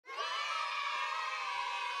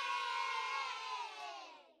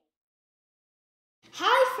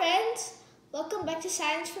Welcome back to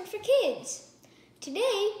Science Fun for Kids.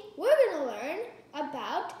 Today we're going to learn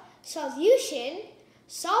about solution,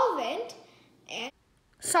 solvent, and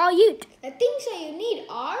solute. The things that you need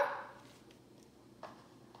are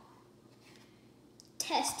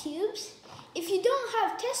test tubes. If you don't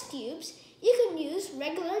have test tubes, you can use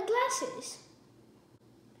regular glasses.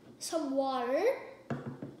 Some water,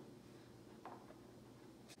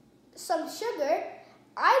 some sugar.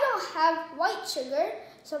 I don't have white sugar,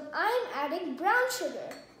 so I'm adding brown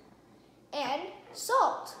sugar, and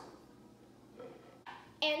salt,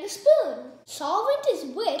 and a spoon. Solvent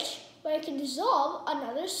is where it can dissolve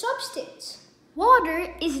another substance.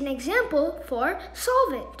 Water is an example for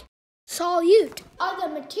solvent. Solute are the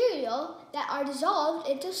material that are dissolved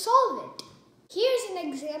into solvent. Here's an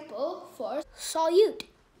example for solute: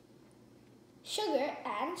 sugar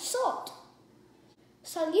and salt.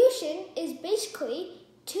 Solution is basically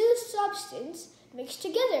two substances mixed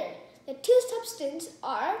together. The two substances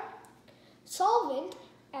are solvent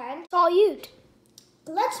and solute.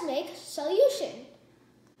 Let's make solution.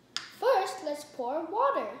 First, let's pour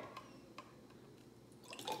water.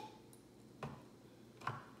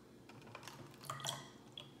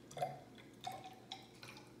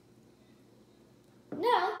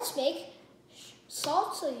 Now, let's make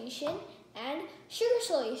salt solution and sugar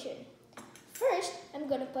solution. First, I'm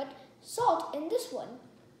going to put salt in this one.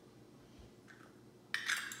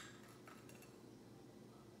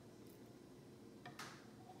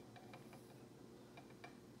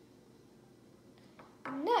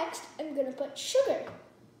 Next, I'm going to put sugar.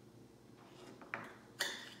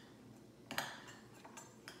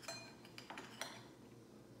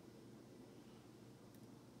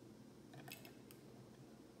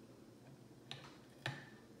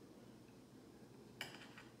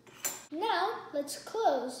 Now, let's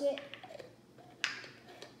close it.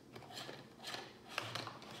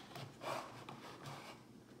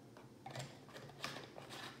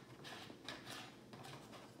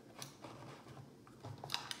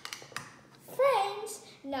 Friends,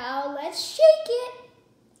 now let's shake it.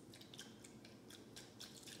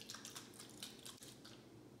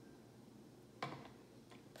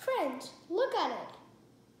 Friends, look at it.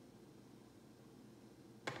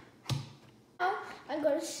 Now, I'm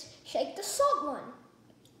going to shake the salt one.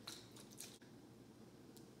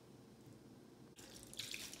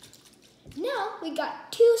 Now we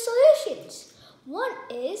got two solutions. One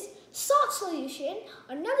is salt solution,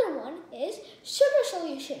 another one is sugar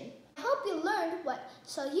solution. I hope you learned what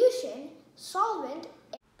solution, solvent,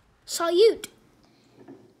 and solute.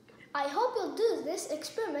 I hope you'll do this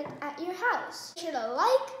experiment at your house. Be sure to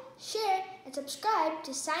like, share, and subscribe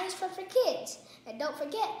to Science Fun for Kids. And don't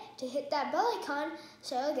forget to hit that bell icon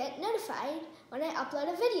so you'll get notified when I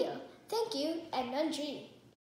upload a video. Thank you, and Nandri.